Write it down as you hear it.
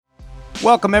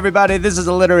Welcome, everybody. This is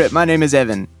Illiterate. My name is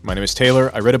Evan. My name is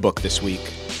Taylor. I read a book this week.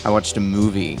 I watched a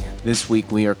movie. This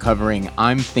week we are covering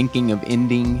I'm Thinking of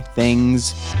Ending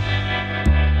Things.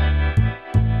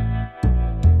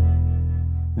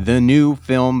 The new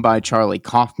film by Charlie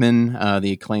Kaufman,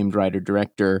 the acclaimed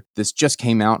writer-director. This just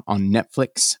came out on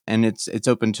Netflix, and it's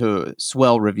open to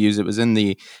swell reviews. It was in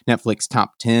the Netflix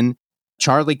top 10.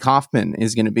 Charlie Kaufman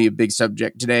is going to be a big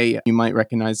subject today. You might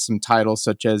recognize some titles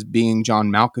such as Being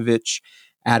John Malkovich,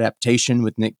 Adaptation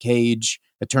with Nick Cage,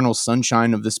 Eternal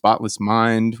Sunshine of the Spotless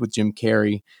Mind with Jim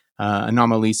Carrey,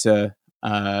 Anomalisa,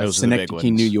 Synecdoche,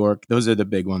 New York. Those are the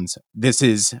big ones. This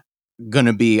is going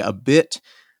to be a bit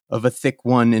of a thick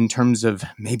one in terms of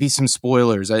maybe some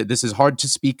spoilers. This is hard to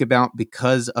speak about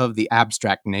because of the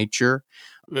abstract nature.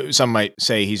 Some might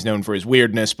say he's known for his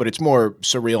weirdness, but it's more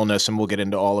surrealness, and we'll get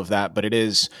into all of that. But it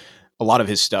is, a lot of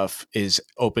his stuff is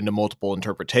open to multiple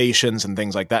interpretations and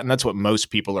things like that. And that's what most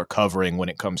people are covering when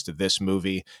it comes to this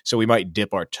movie. So we might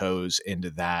dip our toes into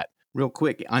that. Real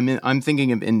quick, I'm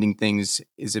thinking of ending things.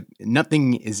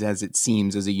 Nothing is as it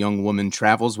seems as a young woman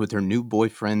travels with her new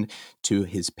boyfriend to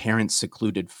his parents'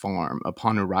 secluded farm.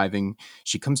 Upon arriving,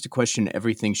 she comes to question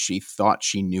everything she thought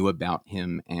she knew about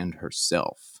him and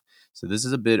herself. So this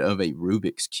is a bit of a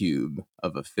Rubik's Cube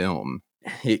of a film.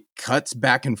 It cuts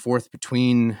back and forth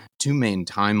between two main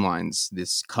timelines.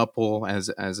 This couple,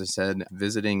 as I said,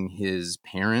 visiting his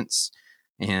parents,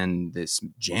 and this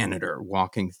janitor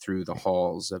walking through the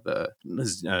halls of a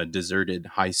deserted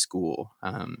high school.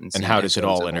 And how does it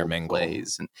all intermingle?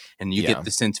 And you get the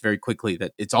sense very quickly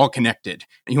that it's all connected.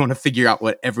 You want to figure out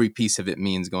what every piece of it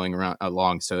means going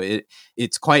along. So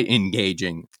it's quite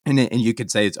engaging. And you could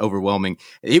say it's overwhelming.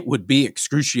 It would be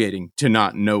excruciating to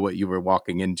not know what you were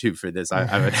walking into for this.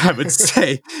 I would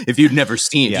say if you've never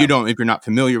seen, if you're not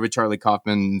familiar with Charlie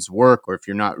Kaufman's work, or if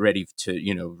you're not ready to,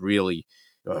 really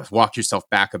walk yourself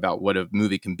back about what a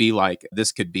movie can be like,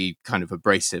 this could be kind of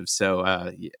abrasive.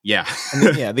 So, yeah.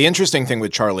 The interesting thing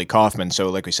with Charlie Kaufman, so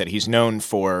like we said, he's known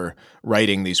for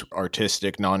writing these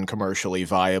artistic, non-commercially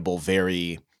viable,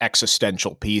 very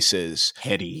existential pieces.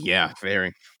 Heady, yeah,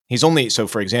 very.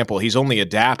 For example, he's only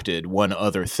adapted one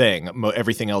other thing.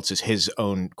 Everything else is his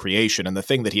own creation. And the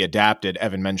thing that he adapted,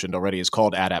 Evan mentioned already, is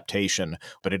called Adaptation,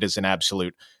 but it is an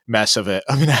absolute mess of an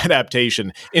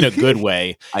adaptation in a good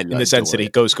way, in the sense that he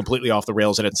goes completely off the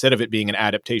rails. And instead of it being an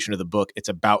adaptation of the book, it's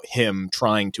about him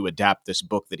trying to adapt this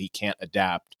book that he can't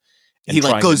adapt. He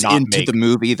goes into the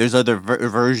movie. There's other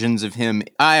versions of him.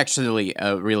 I actually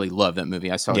really love that movie.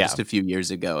 I saw it just a few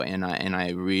years ago, and I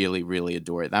really, really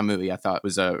adore it. That movie I thought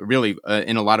was really,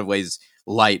 in a lot of ways,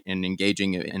 light and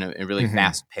engaging in a really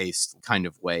fast-paced kind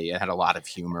of way. It had a lot of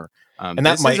humor. And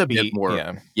that might be bit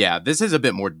more. Yeah, this is a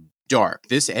bit more dark.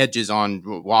 This edges on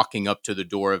walking up to the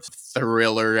door of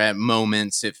thriller at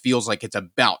moments. It feels like it's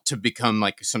about to become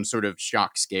like some sort of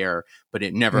shock scare, but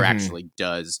it never actually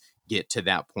does get to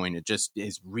that point. It just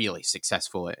is really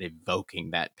successful at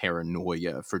evoking that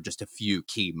paranoia for just a few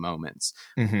key moments.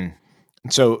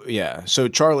 So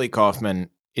Charlie Kaufman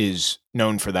is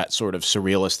known for that sort of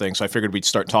surrealist thing. So I figured we'd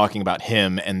start talking about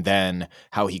him and then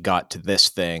how he got to this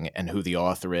thing and who the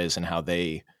author is and how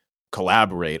they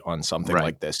collaborate on something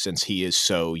like this, since he is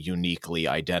so uniquely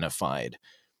identified.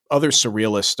 Other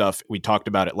surrealist stuff, we talked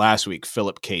about it last week,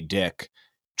 Philip K. Dick,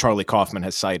 Charlie Kaufman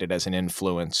has cited as an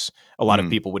influence. A lot of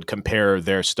people would compare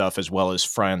their stuff, as well as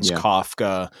Franz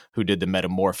Kafka, who did the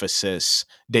Metamorphosis,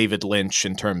 David Lynch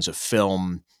in terms of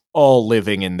film, all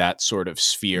living in that sort of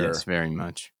sphere. Yes, very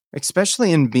much.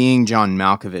 Especially in Being John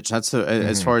Malkovich. That's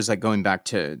as far as like going back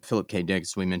to Philip K. Dick,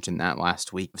 we mentioned that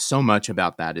last week. So much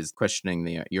about that is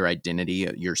questioning your identity,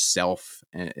 yourself.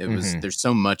 There's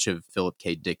so much of Philip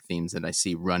K. Dick themes that I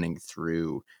see running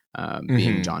through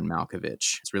Being John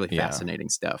Malkovich. It's really fascinating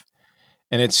stuff.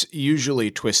 And it's usually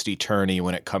twisty-turny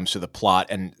when it comes to the plot,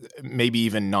 and maybe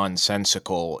even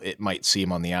nonsensical, it might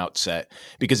seem on the outset,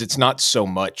 because it's not so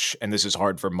much, and this is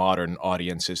hard for modern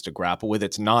audiences to grapple with,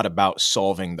 it's not about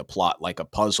solving the plot like a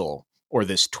puzzle or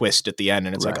this twist at the end,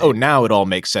 and it's like, oh, now it all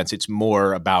makes sense. It's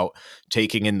more about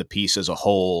taking in the piece as a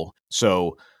whole.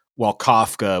 So while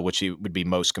Kafka, which he would be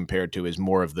most compared to, is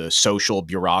more of the social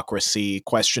bureaucracy,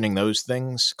 questioning those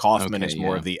things, Kaufman is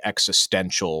more of the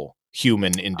existential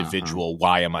human individual.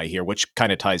 Why am I here? Which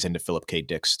kind of ties into Philip K.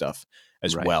 Dick's stuff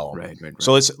as well. Right.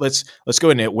 So let's go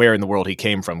into where in the world he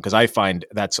came from, because I find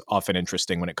that's often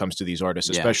interesting when it comes to these artists,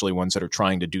 especially ones that are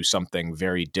trying to do something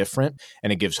very different,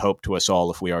 and it gives hope to us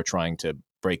all if we are trying to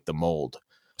break the mold.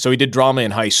 So he did drama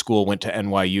in high school, went to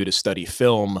NYU to study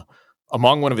film.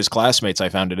 Among one of his classmates I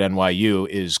found at NYU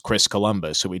is Chris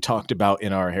Columbus, who we talked about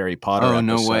in our Harry Potter episode.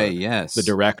 No way, yes. The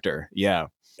director, yeah.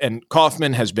 And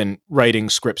Kaufman has been writing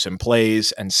scripts and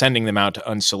plays and sending them out to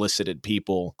unsolicited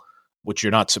people, which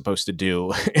you're not supposed to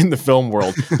do in the film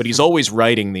world, but he's always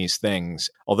writing these things.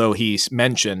 Although he's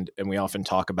mentioned, and we often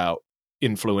talk about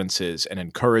influences and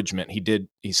encouragement,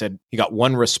 he said he got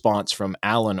one response from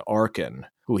Alan Arkin,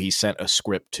 who he sent a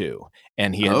script to,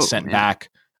 and he had sent back,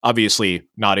 obviously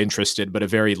not interested, but a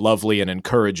very lovely and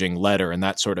encouraging letter, and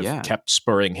that sort of kept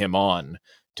spurring him on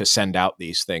to send out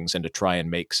these things and to try and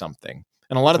make something.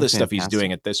 And a lot of the stuff he's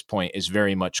doing at this point is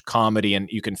very much comedy, and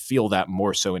you can feel that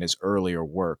more so in his earlier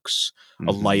works,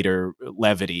 a lighter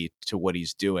levity to what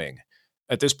he's doing.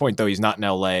 At this point, though, he's not in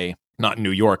LA, not in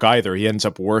New York either. He ends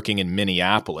up working in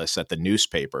Minneapolis at the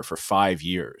newspaper for 5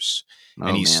 years,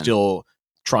 and he's still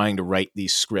trying to write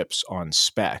these scripts on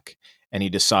spec. And he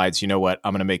decides, you know what,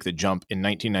 I'm going to make the jump. In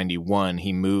 1991,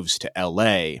 he moves to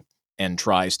LA and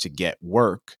tries to get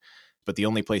work. But the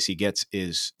only place he gets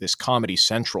is this Comedy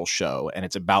Central show, and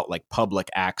it's about like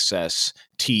public access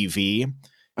TV.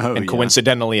 And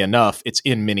coincidentally enough, it's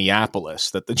in Minneapolis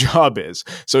that the job is.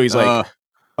 So he's like,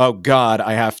 oh God,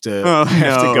 I have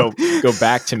to go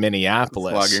back to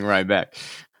Minneapolis. Logging right back.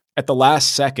 At the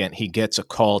last second, he gets a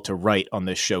call to write on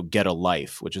this show, Get a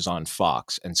Life, which is on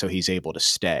Fox. And so he's able to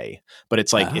stay. But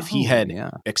it's like, if he had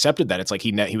accepted that, it's like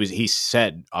he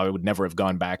said, I would never have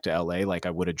gone back to LA. Like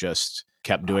I would have just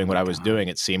kept doing what I was doing.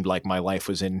 It seemed like my life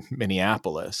was in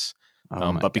Minneapolis.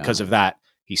 But because of that,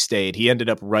 he stayed. He ended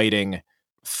up writing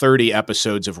 30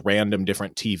 episodes of random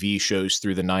different TV shows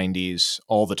through the 90s,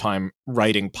 all the time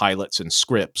writing pilots and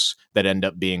scripts that end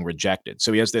up being rejected.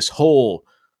 So he has this whole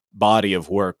body of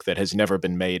work that has never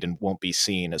been made and won't be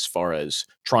seen as far as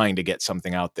trying to get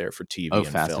something out there for TV and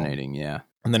fascinating, film. Yeah.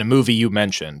 And then a movie you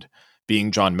mentioned,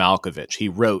 being John Malkovich, he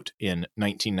wrote in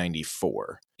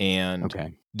 1994,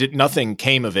 and nothing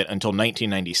came of it until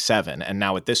 1997. And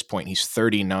now at this point, he's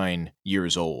 39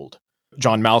 years old.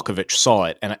 John Malkovich saw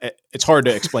it, and it's hard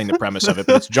to explain the premise of it,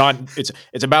 but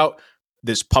it's about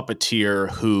this puppeteer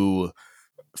who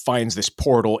finds this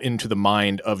portal into the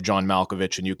mind of John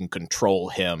Malkovich, and you can control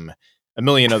him. A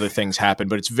million other things happen,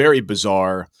 but it's very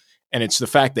bizarre. And it's the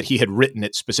fact that he had written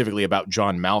it specifically about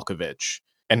John Malkovich,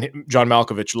 and John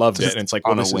Malkovich loved it. And it's like,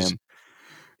 well, this is,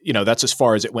 that's as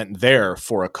far as it went there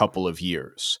for a couple of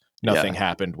years. Nothing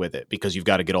happened with it because you've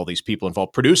got to get all these people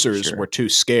involved. Producers were too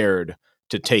scared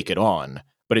to take it on.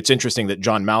 But it's interesting that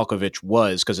John Malkovich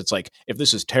was, because it's like, if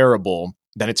this is terrible,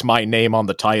 then it's my name on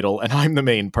the title and I'm the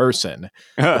main person.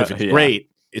 But if it's great,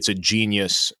 it's a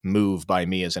genius move by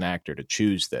me as an actor to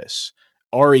choose this.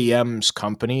 REM's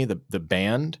company, the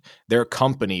band, their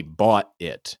company bought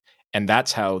it. And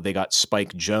that's how they got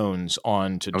Spike Jonze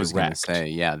on to direct. I was going to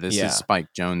say, this is Spike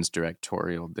Jonze's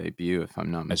directorial debut, if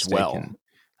I'm not mistaken.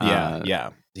 As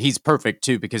well. He's perfect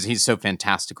too because he's so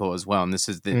fantastical as well, and this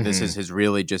is this is his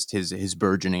really just his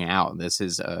burgeoning out. This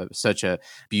is such a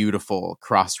beautiful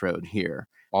crossroad here.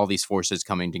 All these forces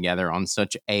coming together on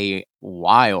such a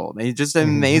wild, just an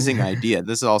amazing idea.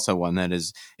 This is also one that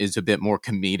is a bit more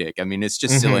comedic. I mean, it's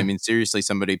just silly. I mean, seriously,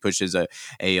 somebody pushes a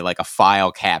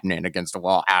file cabinet against a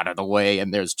wall out of the way,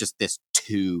 and there's just this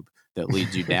tube that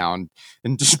leads you down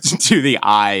and just to the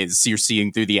eyes. You're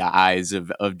seeing through the eyes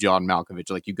of John Malkovich,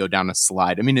 like you go down a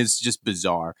slide. I mean, it's just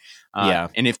bizarre.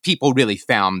 And if people really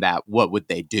found that, what would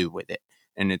they do with it?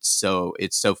 And it's so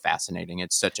fascinating.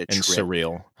 It's such a trip.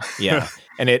 Surreal. Yeah.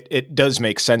 And it does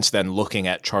make sense then looking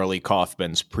at Charlie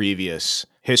Kaufman's previous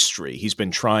history. He's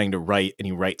been trying to write, and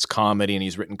he writes comedy, and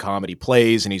he's written comedy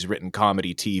plays, and he's written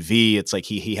comedy TV. It's like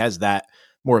he has that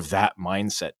more of that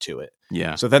mindset to it.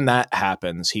 Yeah. So then that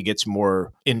happens. He gets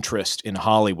more interest in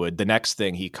Hollywood. The next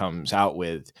thing he comes out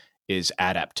with is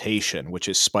Adaptation, which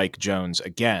is Spike Jonze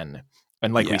again.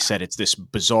 And like we said, it's this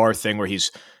bizarre thing where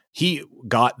he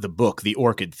got the book, The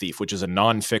Orchid Thief, which is a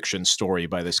nonfiction story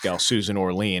by this gal, Susan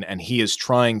Orlean, and he is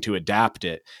trying to adapt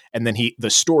it. And then the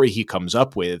story he comes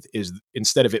up with is,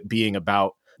 instead of it being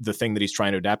about the thing that he's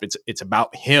trying to adapt, it's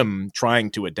about him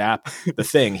trying to adapt the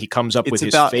thing. He comes up with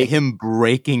his about him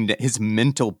breaking his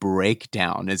mental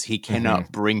breakdown as he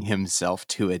cannot bring himself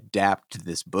to adapt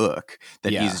this book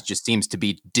that he just seems to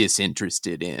be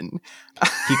disinterested in.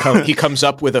 He comes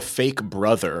up with a fake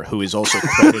brother who is also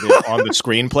credited on the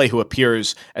screenplay, who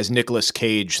appears as Nicolas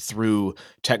Cage through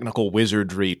technical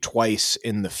wizardry twice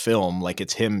in the film. Like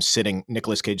it's him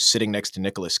Nicolas Cage sitting next to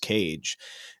Nicolas Cage.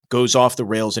 Goes off the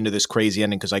rails into this crazy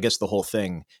ending because I guess the whole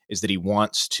thing is that he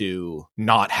wants to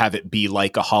not have it be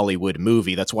like a Hollywood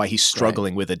movie. That's why he's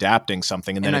struggling with adapting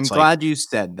something. And then I'm glad you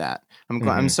said that.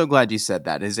 I'm so glad you said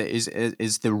that. Is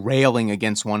the railing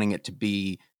against wanting it to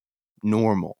be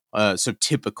normal, so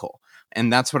typical.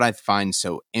 And that's what I find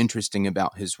so interesting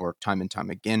about his work time and time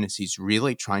again is he's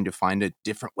really trying to find a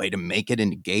different way to make it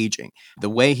engaging. The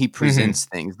way he presents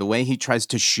things, the way he tries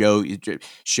to show you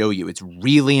it's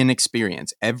really an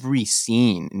experience. Every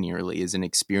scene nearly is an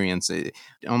experience,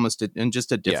 almost in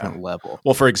just a different level.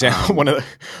 Well, for example,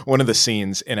 one of the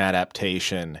scenes in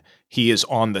Adaptation, he is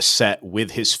on the set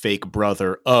with his fake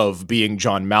brother of being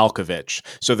John Malkovich.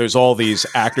 So there's all these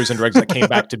actors and directors that came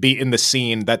back to be in the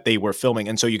scene that they were filming.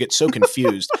 And so you get so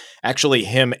confused. Actually,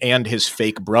 him and his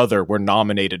fake brother were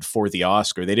nominated for the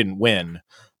Oscar. They didn't win.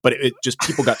 But it just,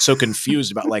 people got so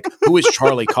confused about, like, who is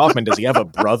Charlie Kaufman? Does he have a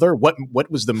brother? What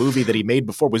was the movie that he made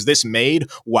before? Was this made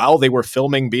while they were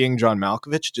filming being John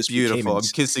Malkovich? Just beautiful. I'm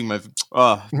kissing my...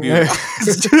 Oh,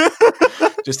 beautiful.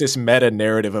 Just this meta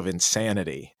narrative of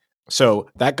insanity. So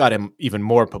that got him even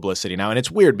more publicity now. And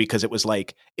it's weird because it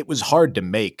was hard to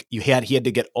make. He had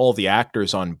to get all the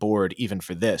actors on board even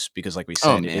for this, because like we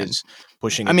said, it is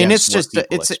pushing. I mean, it's just,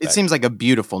 it seems like a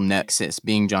beautiful nexus,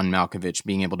 being John Malkovich,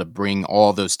 being able to bring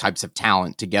all those types of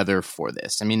talent together for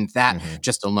this. I mean, that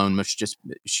just alone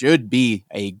should be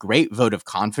a great vote of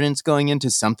confidence going into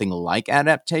something like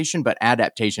Adaptation, but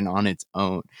Adaptation on its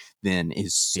own then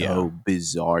is so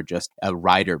bizarre. Just a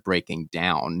writer breaking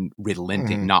down,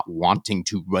 relenting, not wanting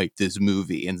to write this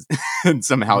movie, and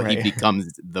somehow he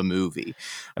becomes the movie.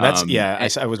 And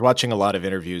that's I was watching a lot of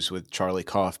interviews with Charlie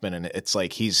Kaufman, and it's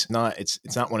like it's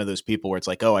not one of those people where it's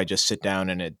like, oh, I just sit down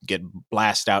and get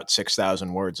blast out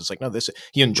 6,000 words. It's like, no,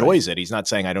 he enjoys it. He's not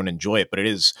saying I don't enjoy it, but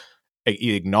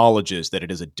he acknowledges that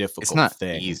it is a difficult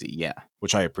thing. It's not easy,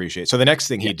 which I appreciate. So the next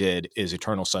thing he did is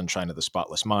Eternal Sunshine of the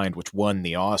Spotless Mind, which won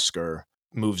the Oscar.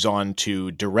 Moves on to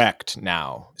direct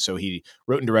now. So he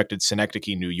wrote and directed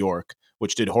Synecdoche, New York,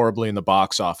 which did horribly in the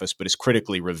box office, but is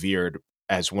critically revered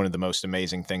as one of the most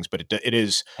amazing things. But it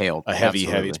is hailed, a heavy.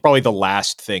 It's probably the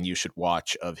last thing you should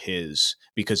watch of his,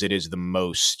 because it is the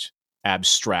most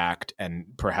abstract and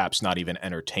perhaps not even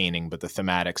entertaining, but the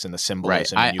thematics and the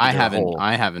symbolism. Right. I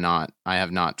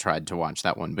have not tried to watch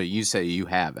that one, but you say you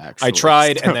have actually. I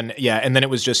tried, and then it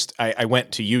was just I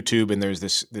went to YouTube, and there's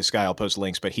this guy, I'll post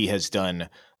links, but he has done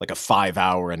like a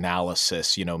 5-hour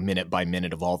analysis, minute by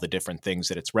minute of all the different things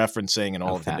that it's referencing and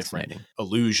all of the different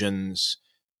allusions.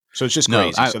 So it's just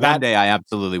crazy. So that day I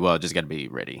absolutely will. Just got to be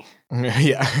ready.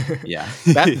 Yeah.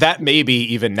 That maybe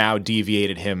even now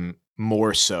deviated him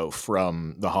more so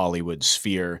from the Hollywood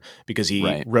sphere, because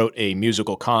he wrote a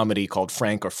musical comedy called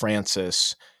Frank or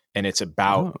Francis, and it's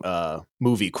about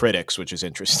movie critics, which is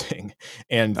interesting.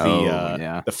 And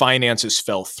the finances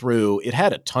fell through. It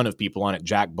had a ton of people on it.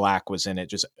 Jack Black was in it,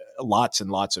 just lots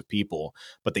and lots of people,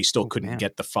 but they still couldn't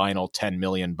get the final $10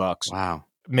 million. Wow.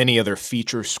 Many other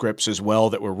feature scripts as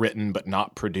well that were written but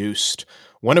not produced.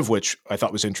 One of which I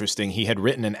thought was interesting. He had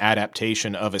written an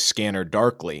adaptation of A Scanner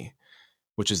Darkly,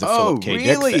 which is the Philip K.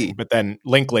 Dick thing. But then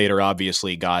Linklater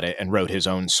obviously got it and wrote his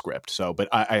own script. So, but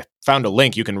I found a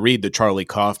link. You can read the Charlie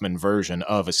Kaufman version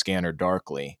of A Scanner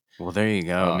Darkly. Well, there you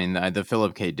go. I mean, the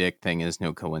Philip K. Dick thing is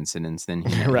no coincidence. Then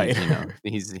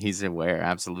he's aware.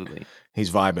 Absolutely,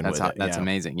 he's vibing with it. That's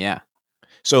amazing. Yeah.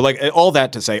 So, like, all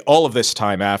that to say, all of this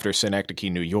time after Synecdoche,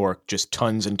 New York, just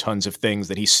tons and tons of things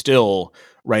that he's still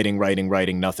writing.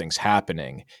 Nothing's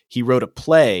happening. He wrote a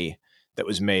play that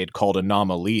was made called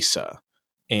Anomalisa.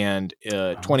 And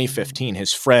 2015,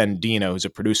 his friend Dino, who's a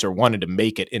producer, wanted to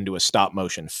make it into a stop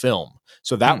motion film.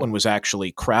 So that one was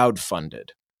actually crowdfunded.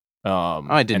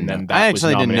 I didn't know. I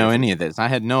actually didn't know any of this. I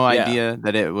had no idea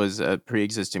that it was a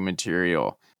pre-existing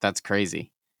material. That's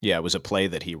crazy. Yeah, it was a play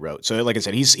that he wrote. So like I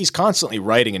said, he's constantly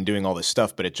writing and doing all this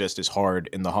stuff, but it just is hard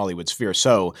in the Hollywood sphere.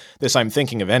 So this I'm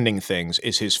Thinking of Ending Things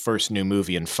is his first new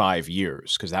movie in 5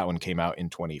 years, because that one came out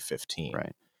in 2015.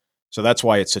 Right. So that's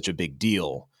why it's such a big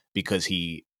deal, because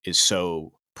he is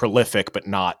so prolific but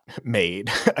not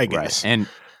made, I guess. Right.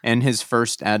 And his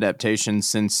first adaptation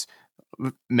since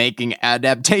making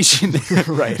Adaptation.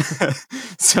 Right.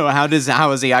 So how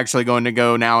is he actually going to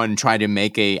go now and try to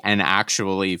make an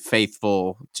actually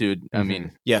faithful to, I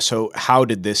mean. Yeah, so how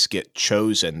did this get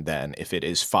chosen then, if it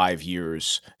is 5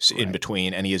 years in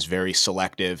between, and he is very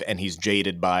selective and he's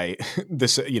jaded by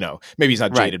this, maybe he's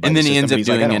not jaded by and then the he system, ends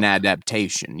up doing an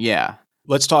adaptation. Yeah.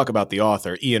 Let's talk about the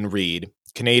author, Ian Reid,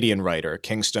 Canadian writer,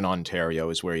 Kingston, Ontario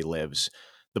is where he lives.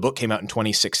 The book came out in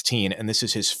 2016, and this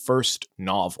is his first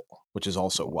novel, which is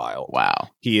also wild. Wow.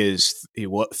 He was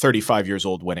 35 years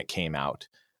old when it came out.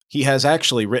 He has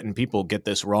actually written, people get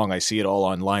this wrong, I see it all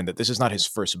online, that this is not his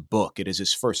first book. It is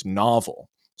his first novel.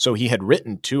 So he had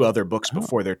written 2 other books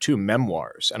before. They're 2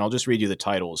 memoirs, and I'll just read you the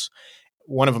titles.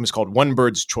 One of them is called One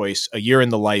Bird's Choice, A Year in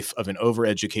the Life of an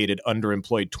Overeducated,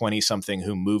 Underemployed 20-something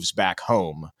Who Moves Back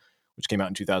Home, which came out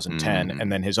in 2010.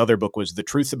 And then his other book was The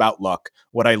Truth About Luck,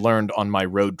 What I Learned on My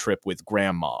Road Trip with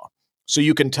Grandma. So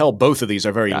you can tell both of these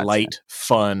are very light,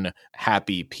 fun,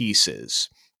 happy pieces.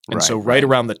 And so right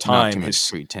around the time... Not too much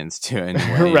pretense to it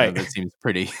anyway. Right. That seems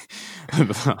pretty...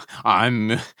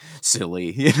 I'm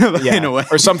silly, in a way.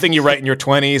 Or something you write in your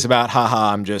 20s about,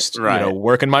 haha, I'm just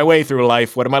working my way through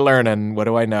life. What am I learning? What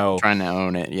do I know? Trying to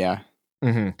own it, yeah.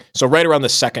 Mm-hmm. So right around the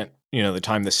second, the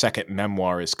time the second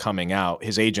memoir is coming out,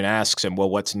 his agent asks him, well,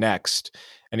 what's next?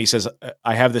 And he says,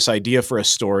 I have this idea for a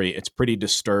story. It's pretty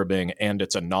disturbing, and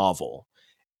it's a novel.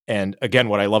 And again,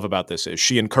 what I love about this is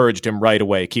she encouraged him right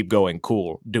away, keep going,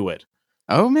 cool, do it.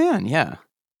 Oh, man, yeah.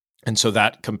 And so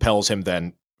that compels him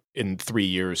then in 3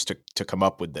 years to come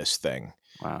up with this thing.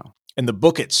 Wow. And the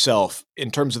book itself,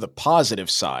 in terms of the positive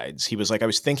sides, he was like, I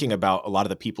was thinking about a lot of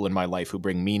the people in my life who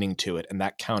bring meaning to it, and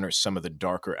that counters some of the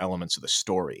darker elements of the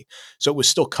story. So it was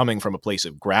still coming from a place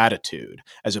of gratitude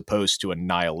as opposed to a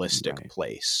nihilistic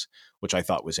place, which I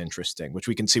thought was interesting, which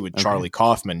we can see with Charlie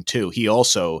Kaufman too. He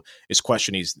also is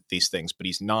questioning these things, but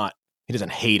he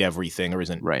doesn't hate everything or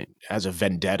has a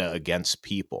vendetta against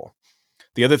people.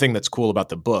 The other thing that's cool about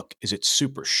the book is it's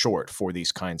super short for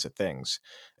these kinds of things.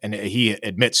 And he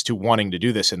admits to wanting to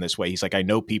do this in this way. He's like, I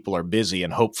know people are busy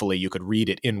and hopefully you could read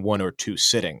it in 1 or 2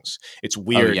 sittings. It's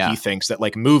weird. He thinks that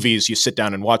like movies you sit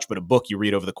down and watch, but a book you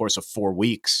read over the course of 4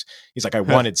 weeks. He's like, I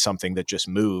wanted something that just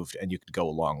moved and you could go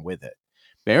along with it.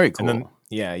 Very cool. And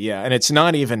then, and it's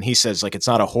not even, he says, like, it's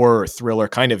not a horror thriller.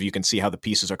 Kind of, you can see how the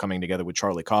pieces are coming together with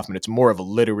Charlie Kaufman. It's more of a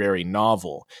literary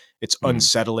novel. It's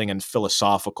unsettling and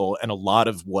philosophical. And a lot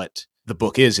of what the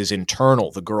book is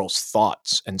internal, the girl's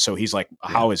thoughts. And so he's like,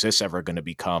 how is this ever going to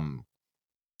become?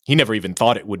 He never even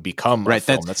thought it would become a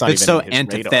film. That's not even so his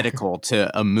antithetical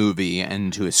to a movie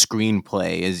and to a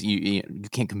screenplay. Is you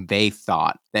can't convey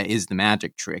thought. That is the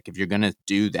magic trick. If you're going to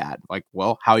do that, like,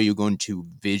 well, how are you going to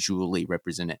visually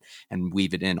represent it and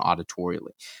weave it in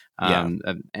auditorially?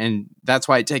 And that's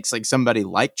why it takes like somebody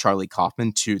like Charlie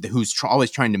Kaufman who's always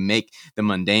trying to make the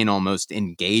mundane almost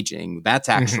engaging. That's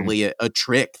actually a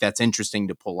trick that's interesting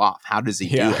to pull off. How does he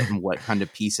do it, and what kind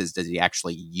of pieces does he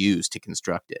actually use to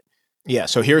construct it? Yeah,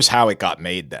 so here's how it got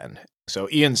made then. So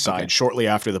Ian's side, shortly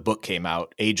after the book came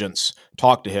out, agents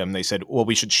talked to him. They said, well,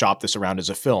 we should shop this around as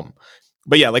a film.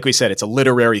 But yeah, like we said, it's a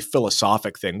literary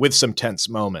philosophic thing with some tense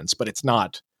moments, but it's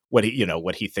not what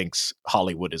he thinks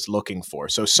Hollywood is looking for.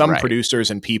 So some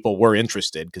producers and people were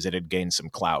interested because it had gained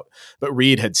some clout. But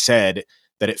Reed had said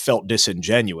that it felt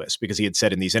disingenuous because he had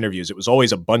said in these interviews, it was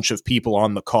always a bunch of people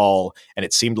on the call and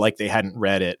it seemed like they hadn't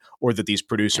read it, or that these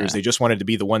producers, they just wanted to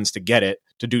be the ones to get it,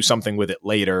 to do something with it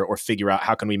later, or figure out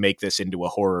how can we make this into a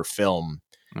horror film.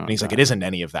 And he's like, it isn't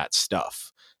any of that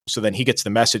stuff. So then he gets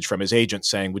the message from his agent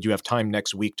saying, would you have time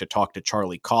next week to talk to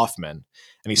Charlie Kaufman?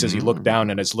 And he says he looked down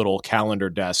at his little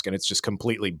calendar desk and it's just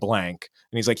completely blank.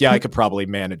 And he's like, yeah, I could probably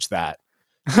manage that.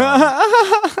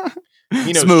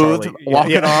 He knows smooth, Charlie.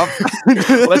 walking off.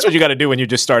 Well, that's what you got to do when you're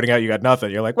just starting out. You got nothing.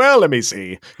 You're like, well, let me see.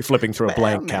 You're flipping through a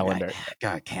blank calendar.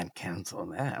 I can't cancel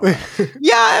that.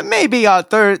 Yeah, maybe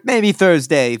maybe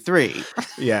Thursday 3.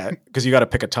 Yeah, because you got to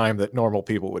pick a time that normal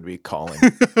people would be calling.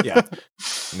 Yeah.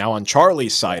 Now on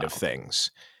Charlie's side of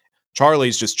things,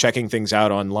 Charlie's just checking things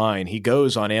out online. He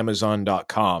goes on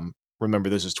Amazon.com. Remember,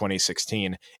 this is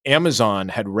 2016. Amazon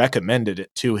had recommended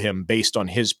it to him based on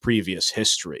his previous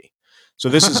history. So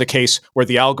this is a case where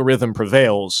the algorithm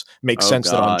prevails. Makes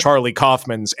sense that on Charlie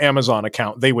Kaufman's Amazon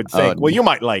account, they would think, well, you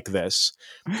might like this.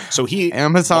 So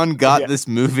Amazon got this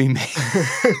movie made.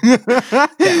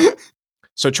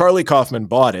 So Charlie Kaufman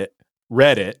bought it,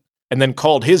 read it, and then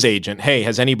called his agent, hey,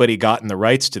 has anybody gotten the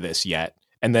rights to this yet?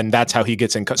 And then that's how he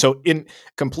gets in. So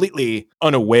completely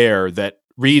unaware that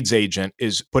Reed's agent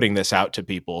is putting this out to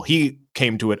people, he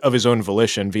came to it of his own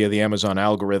volition via the Amazon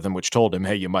algorithm, which told him,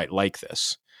 hey, you might like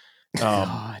this.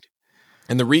 And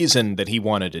the reason that he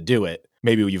wanted to do it,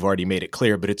 maybe you've already made it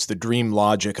clear, but it's the dream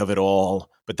logic of it all.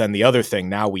 But then the other thing,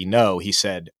 now we know, he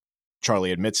said,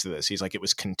 Charlie admits to this. He's like, it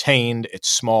was contained. It's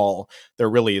small. There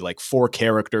are really like 4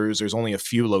 characters. There's only a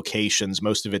few locations.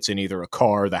 Most of it's in either a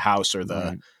car, the house, or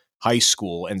the high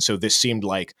school. And so this seemed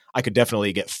like I could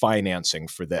definitely get financing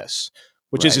for this,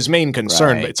 which is his main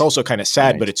concern. But it's also kind of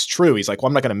sad, but it's true. He's like, well,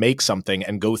 I'm not going to make something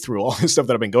and go through all this stuff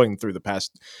that I've been going through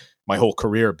my whole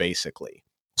career, basically.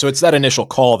 So it's that initial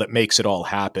call that makes it all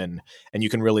happen. And you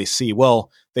can really see,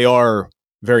 well, they are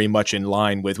very much in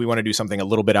line with, we want to do something a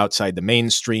little bit outside the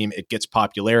mainstream. It gets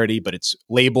popularity, but it's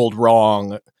labeled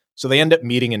wrong. So they end up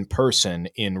meeting in person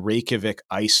in Reykjavik,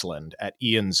 Iceland, at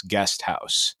Ian's guest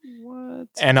house. What?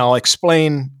 And I'll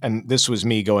explain, and this was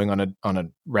me going on a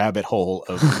rabbit hole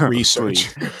of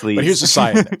research. Please. But here's a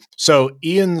side note. So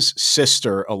Ian's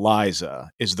sister,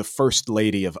 Eliza, is the First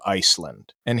Lady of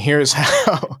Iceland. And here's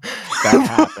how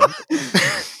that happened.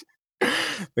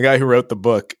 The guy who wrote the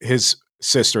book, his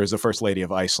sister is the First Lady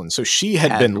of Iceland. So she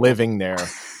had been living there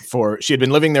for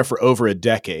over a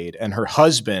decade, and her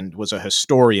husband was a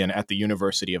historian at the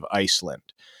University of Iceland.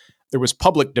 There was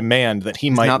public demand that he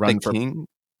might run for king.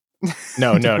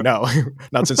 No,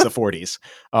 not since the 40s.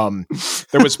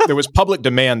 There was public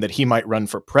demand that he might run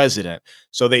for president.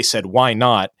 So they said, why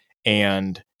not?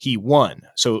 And he won.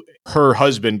 So her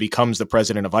husband becomes the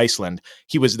president of Iceland.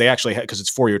 They actually had, because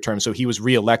it's 4-year term. So he was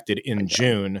reelected in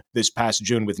this past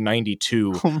June with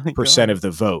 92% of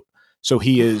the vote. So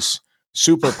he is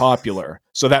super popular.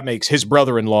 So that makes his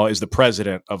brother-in-law is the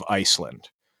president of Iceland.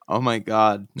 Oh my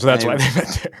God. So that's why they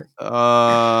met there.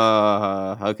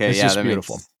 Okay. It's just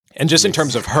beautiful. And just in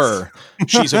terms of her,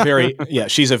 she's a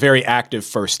very active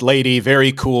first lady,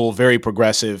 very cool, very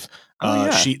progressive.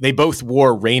 They both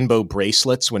wore rainbow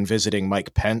bracelets when visiting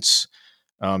Mike Pence,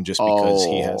 just because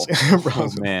he has. Oh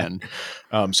man!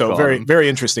 So very, very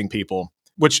interesting people.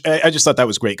 Which I just thought that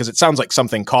was great because it sounds like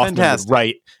something Kaufman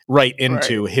would write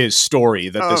into his story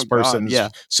that this person's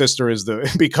sister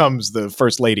becomes the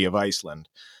First Lady of Iceland.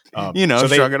 So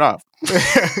shrug it off.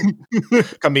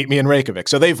 Come meet me in Reykjavik.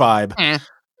 So they vibe.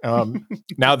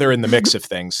 Now they're in the mix of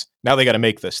things. Now they got to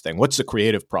make this thing. What's the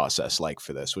creative process like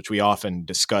for this, which we often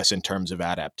discuss in terms of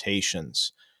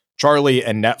adaptations? Charlie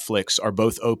and Netflix are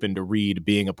both open to Reed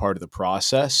being a part of the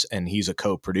process, and he's a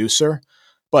co-producer.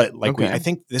 But I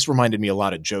think this reminded me a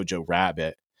lot of Jojo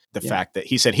Rabbit. The fact that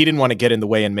he said he didn't want to get in the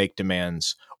way and make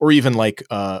demands, or even like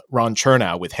Ron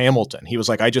Chernow with Hamilton. He was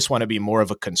like, I just want to be more of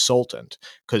a consultant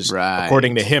because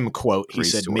according to him, quote, he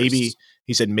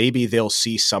said maybe they'll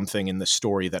see something in the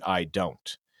story that I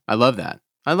don't. I love that.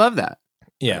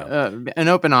 Yeah. An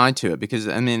open eye to it because,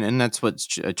 and that's what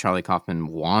Charlie Kaufman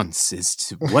wants is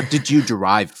to, what did you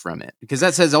derive from it? Because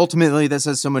that says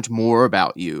so much more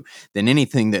about you than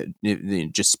anything that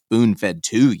just spoon-fed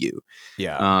to you.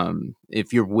 Yeah.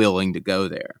 If you're willing to go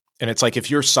there. And it's like,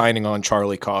 if you're signing on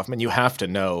Charlie Kaufman, you have to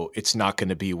know it's not going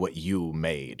to be what you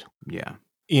made. Yeah.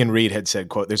 Ian Reed had said,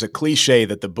 quote, there's a cliche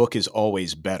that the book is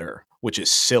always better, which is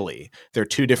silly. They're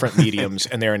two different mediums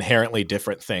and they're inherently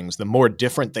different things. The more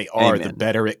different they are, the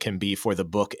better it can be for the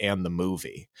book and the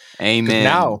movie.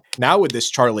 Amen. Now with this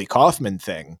Charlie Kaufman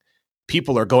thing,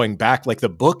 people are going back, like the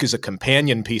book is a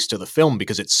companion piece to the film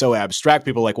because it's so abstract.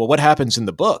 People are like, well, what happens in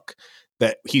the book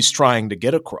that he's trying to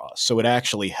get across? So it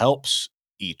actually helps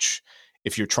each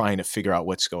if you're trying to figure out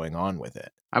what's going on with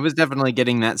it. I was definitely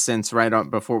getting that sense right on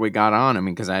before we got on.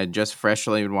 Because I had just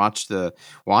freshly watched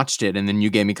it, and then you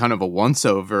gave me kind of a once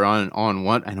over on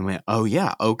what, and I went, oh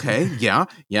yeah, okay,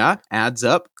 yeah, adds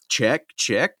up, check.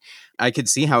 I could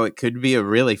see how it could be a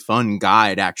really fun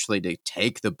guide actually to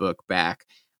take the book back,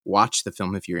 watch the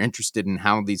film if you're interested in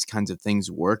how these kinds of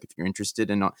things work, if you're interested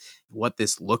in what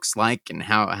this looks like and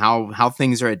how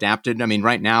things are adapted.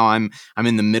 Right now I'm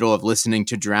in the middle of listening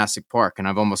to Jurassic Park and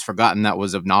I've almost forgotten that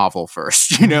was a novel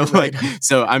first,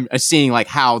 so I'm seeing like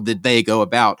how did they go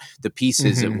about the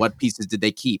pieces and what pieces did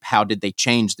they keep? How did they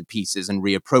change the pieces and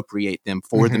reappropriate them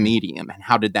for the medium? And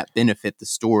how did that benefit the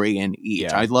story in each?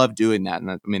 Yeah. I love doing that.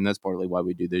 And that's partly why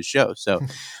we do this show. So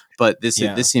but this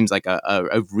seems like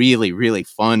a really, really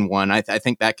fun one. I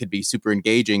think that could be super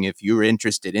engaging if you're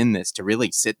interested in this, to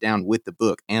really sit down with the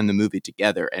book and the movie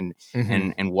together and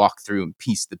walk through and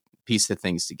piece the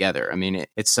things together.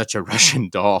 It's such a Russian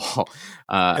doll.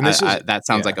 That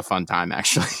sounds like a fun time,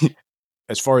 actually.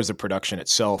 As far as the production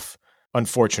itself,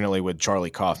 unfortunately with Charlie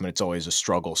Kaufman, it's always a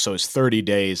struggle. So it's 30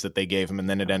 days that they gave him, and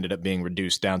then it ended up being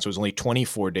reduced down. So it was only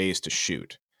 24 days to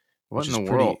shoot. What in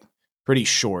the world? Pretty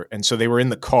short. And so they were in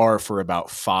the car for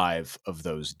about 5 of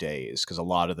those days because a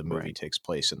lot of the movie takes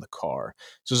place in the car.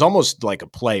 So it's almost like a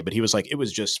play, but he was like, it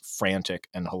was just frantic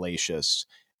and hellacious.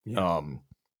 Yeah.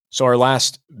 So our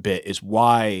last bit is,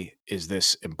 why is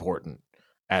this important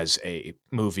as a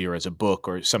movie or as a book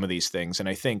or some of these things? And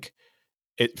I think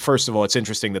first of all, it's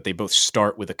interesting that they both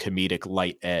start with a comedic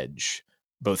light edge,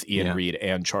 both Ian Reed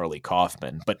and Charlie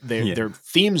Kaufman, but their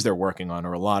themes they're working on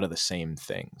are a lot of the same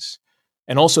things.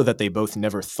 And also that they both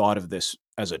never thought of this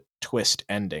as a twist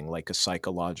ending, like a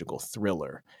psychological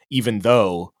thriller, even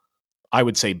though I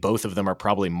would say both of them are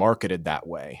probably marketed that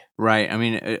way. Right.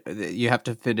 You have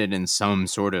to fit it in some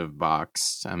sort of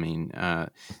box.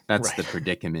 That's the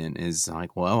predicament, is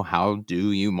like, well, how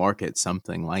do you market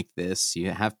something like this?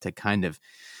 You have to kind of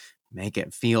make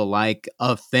it feel like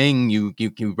a thing you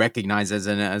can recognize as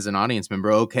an audience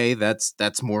member. Okay, that's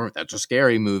a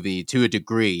scary movie to a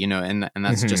degree, and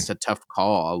that's Mhm. just a tough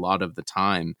call a lot of the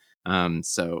time.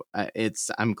 So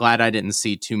I'm glad I didn't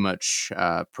see too much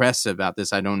press about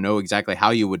this. I don't know exactly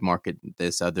how you would market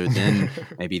this other than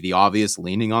maybe the obvious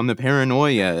leaning on the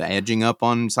paranoia, edging up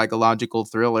on psychological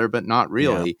thriller, but not Yeah.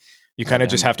 really. You kind But of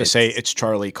just have to say it's it's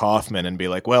Charlie Kaufman and be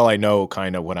like, well, I know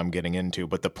kind of what I'm getting into,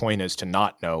 but the point is to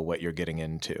not know what you're getting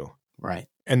into. right.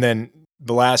 And then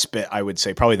the last bit, I would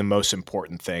say probably the most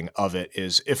important thing of it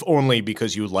is, if only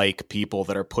because you like people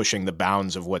that are pushing the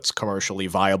bounds of what's commercially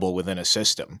viable within a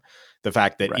system. The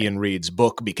fact that Right. Ian Reid's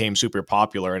book became super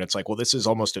popular, and it's like, well, this is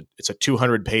it's a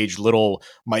 200-page little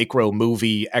micro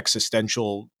movie,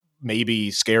 existential,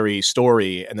 maybe scary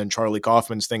story. And then Charlie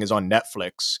Kaufman's thing is on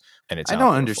Netflix and it's I out don't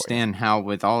there for you. understand how,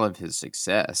 with all of his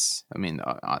success, I mean,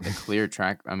 the clear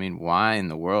track, I mean, why in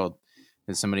the world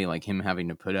is somebody like him having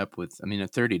to put up with, I mean,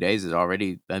 30 days is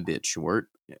already a bit short.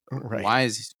 Right.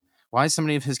 Why is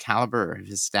somebody of his caliber, of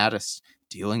his status,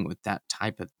 dealing with that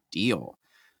type of deal?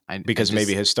 Because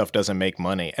maybe his stuff doesn't make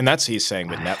money. And that's he's saying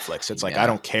with Netflix. It's like, I Yeah,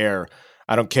 don't care.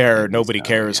 I don't care. maybe Nobody so,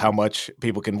 cares yeah. how much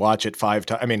people can watch it 5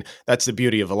 times. I mean, that's the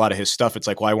beauty of a lot of his stuff. It's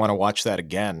like, well, I want to watch that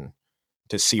again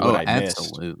to see what Oh, I missed.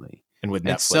 absolutely. And with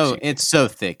Netflix, It's so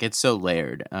thick. It's so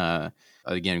layered.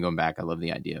 Again, going back, I love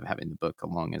the idea of having the book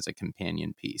along as a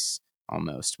companion piece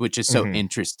almost, which is so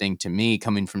interesting to me,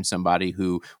 coming from somebody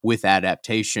who, with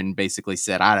adaptation, basically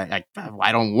said, I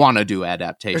don't want to do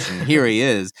adaptation. Here he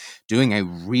is doing a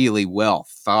really well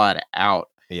thought out,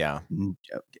 yeah.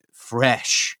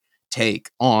 fresh take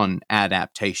on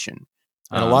adaptation.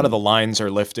 And a lot of the lines are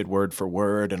lifted word for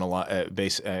word, and a lot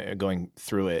going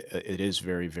through it, it is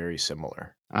very, very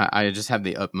similar. I just have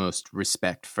the utmost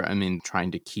respect for,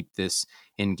 trying to keep this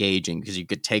engaging, because you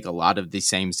could take a lot of the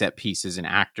same set pieces and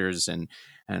actors and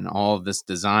all of this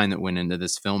design that went into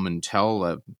this film and tell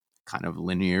a kind of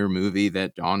linear movie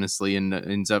that honestly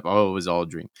ends up, it was all a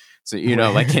dream. So,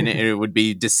 and it would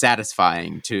be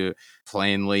dissatisfying to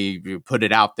plainly put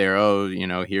it out there.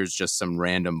 Here's just some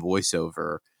random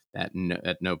voiceover that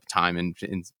at no time in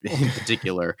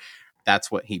particular.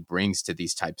 That's what he brings to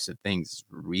these types of things,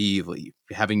 really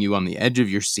having you on the edge of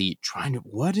your seat, trying to,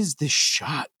 what does this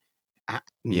shot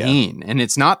mean? And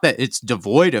it's not that it's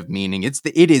devoid of meaning.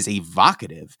 It is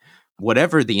evocative.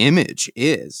 Whatever the image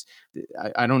is,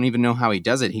 I don't even know how he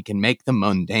does it. He can make the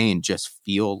mundane just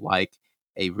feel like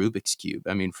a Rubik's Cube.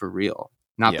 I mean, for real.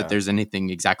 Not that there's anything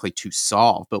exactly to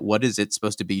solve, but what is it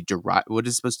supposed to be what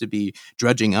is supposed to be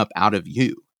drudging up out of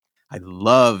you? I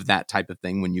love that type of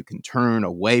thing when you can turn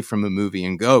away from a movie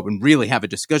and go and really have a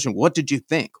discussion. What did you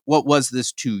think? What was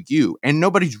this to you? And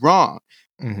nobody's wrong.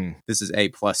 Mm-hmm. This is A+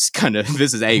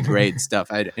 this is A grade stuff.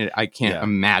 I can't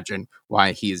imagine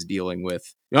why he is dealing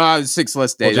with 6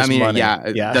 less days. Well,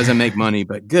 it doesn't make money,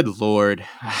 but good Lord.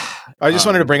 I just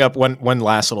wanted to bring up one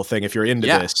last little thing if you're into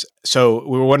this. So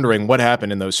we were wondering what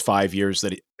happened in those 5 years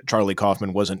that Charlie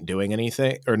Kaufman wasn't doing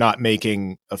anything or not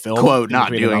making a film. Quote,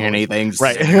 not doing anything,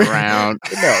 right? Around.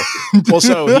 No. Well,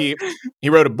 so he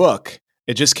wrote a book.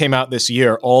 It just came out this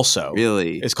year also.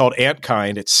 Really? It's called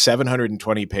Antkind. It's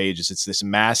 720 pages. It's this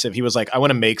massive. He was like, I want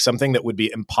to make something that would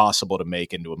be impossible to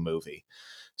make into a movie.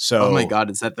 So, oh my God,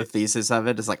 is that the thesis of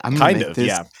it? It's like, I'm going to make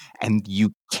this, and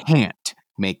you can't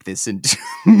make this into...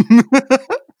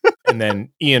 And then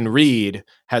Ian Reid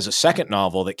has a second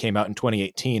novel that came out in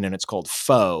 2018, and it's called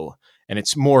Foe, and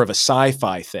it's more of a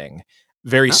sci-fi thing.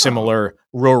 Very similar,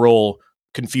 rural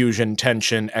confusion,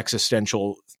 tension,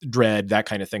 existential dread, that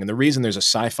kind of thing. And the reason there's a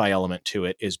sci-fi element to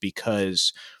it is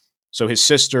because, so his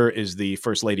sister is the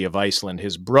First Lady of Iceland.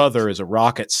 His brother is a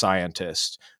rocket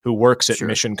scientist who works at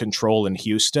Mission Control in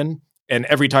Houston. And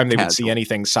every time they would see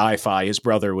anything sci-fi, his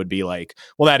brother would be like,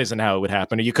 well, that isn't how it would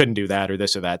happen, or you couldn't do that, or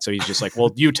this or that. So he's just like,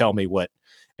 well, you tell me what,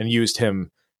 and used him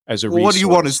as a resource. What do you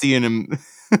want to see in him?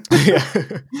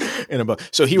 In a book.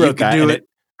 So he wrote that.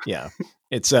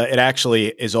 It actually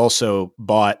is also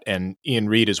bought, and Ian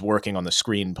Reid is working on the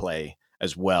screenplay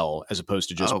as well, as opposed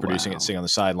to just producing it, sitting on the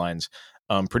sidelines.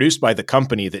 Produced by the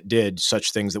company that did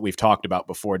such things that we've talked about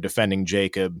before: Defending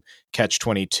Jacob,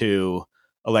 Catch-22,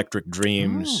 Electric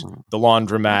Dreams, The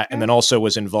Laundromat, and then also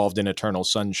was involved in Eternal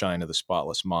Sunshine of the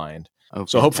Spotless Mind.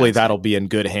 So hopefully that'll be in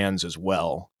good hands as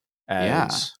well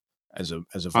as a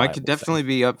I could definitely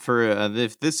be up for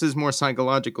if this is more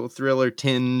psychological thriller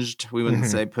tinged. We wouldn't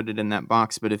say put it in that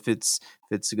box, but if it's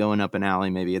going up an alley,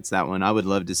 maybe it's that one. I would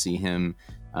love to see him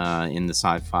in the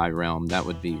sci-fi realm. That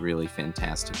would be really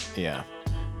fantastic. Yeah,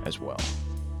 as well.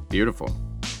 Beautiful.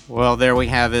 Well, there we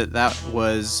have it. That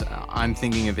was I'm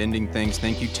Thinking of Ending Things.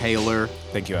 Thank you, Taylor.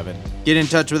 Thank you, Evan. Get in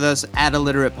touch with us at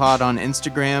IlliteratePod on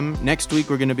Instagram. Next week,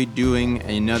 we're going to be doing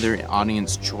another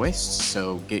audience choice,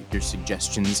 so get your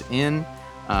suggestions in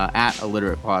at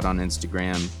IlliteratePod on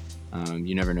Instagram.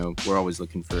 You never know. We're always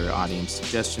looking for audience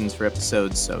suggestions for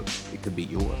episodes, so it could be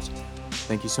yours.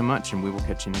 Thank you so much, and we will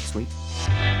catch you next week.